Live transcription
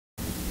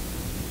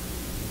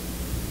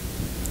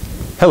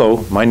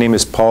Hello, my name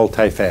is Paul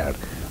Taillefer.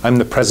 I'm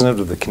the president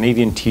of the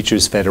Canadian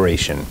Teachers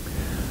Federation.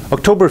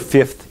 October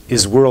 5th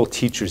is World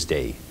Teachers'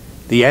 Day,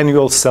 the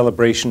annual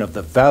celebration of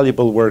the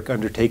valuable work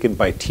undertaken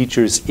by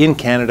teachers in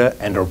Canada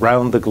and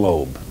around the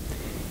globe.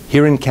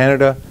 Here in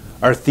Canada,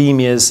 our theme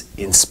is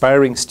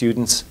Inspiring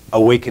Students,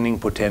 Awakening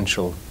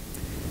Potential.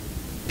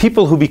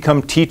 People who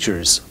become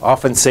teachers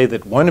often say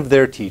that one of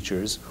their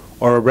teachers,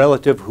 or a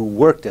relative who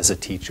worked as a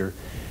teacher,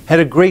 had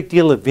a great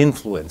deal of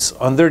influence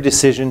on their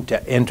decision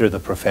to enter the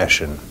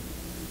profession.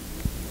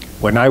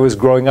 When I was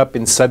growing up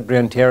in Sudbury,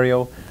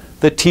 Ontario,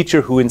 the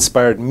teacher who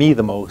inspired me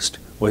the most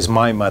was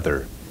my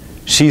mother.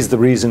 She's the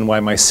reason why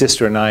my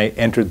sister and I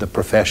entered the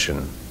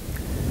profession.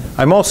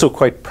 I'm also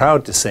quite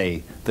proud to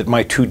say that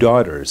my two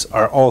daughters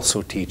are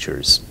also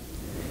teachers.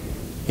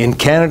 In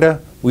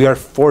Canada, we are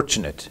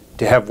fortunate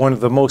to have one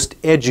of the most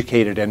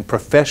educated and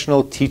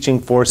professional teaching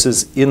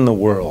forces in the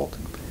world.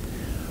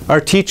 Our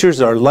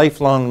teachers are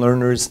lifelong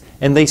learners,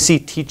 and they see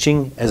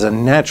teaching as a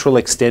natural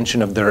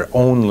extension of their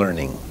own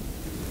learning.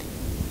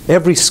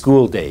 Every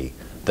school day,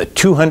 the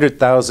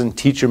 200,000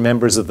 teacher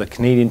members of the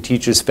Canadian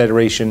Teachers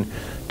Federation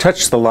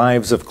touch the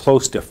lives of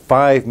close to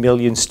 5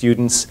 million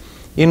students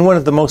in one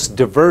of the most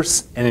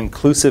diverse and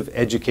inclusive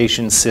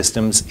education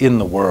systems in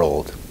the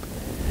world.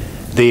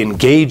 They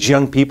engage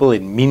young people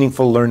in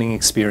meaningful learning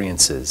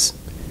experiences.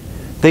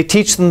 They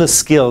teach them the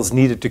skills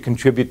needed to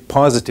contribute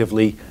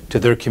positively to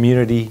their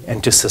community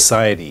and to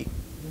society.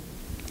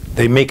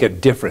 They make a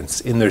difference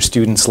in their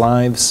students'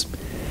 lives,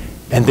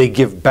 and they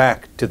give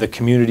back to the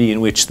community in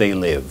which they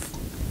live.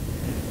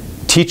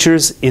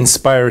 Teachers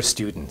inspire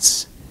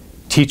students.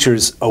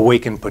 Teachers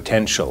awaken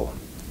potential.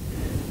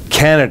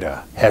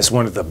 Canada has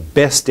one of the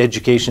best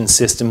education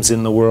systems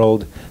in the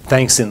world,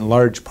 thanks in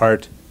large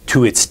part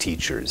to its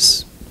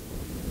teachers.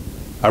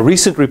 A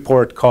recent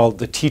report called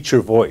The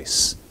Teacher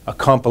Voice, a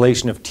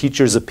compilation of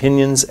teachers'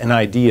 opinions and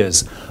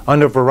ideas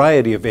on a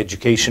variety of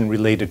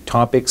education-related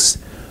topics,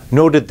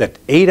 noted that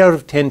 8 out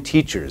of 10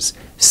 teachers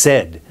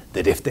said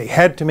that if they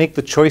had to make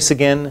the choice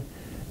again,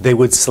 they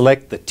would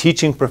select the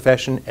teaching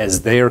profession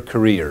as their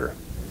career.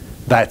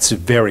 That's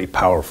very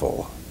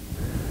powerful.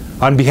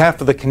 On behalf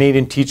of the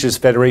Canadian Teachers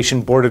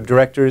Federation Board of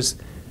Directors,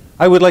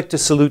 I would like to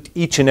salute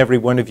each and every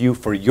one of you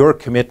for your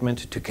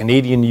commitment to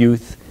Canadian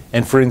youth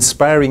and for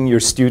inspiring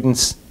your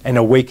students and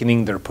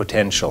awakening their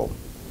potential.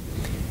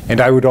 And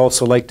I would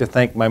also like to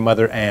thank my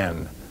mother,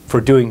 Anne, for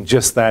doing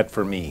just that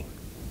for me.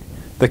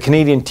 The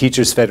Canadian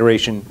Teachers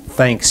Federation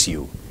thanks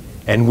you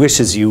and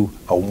wishes you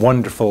a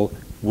wonderful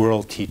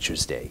World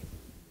Teachers' Day.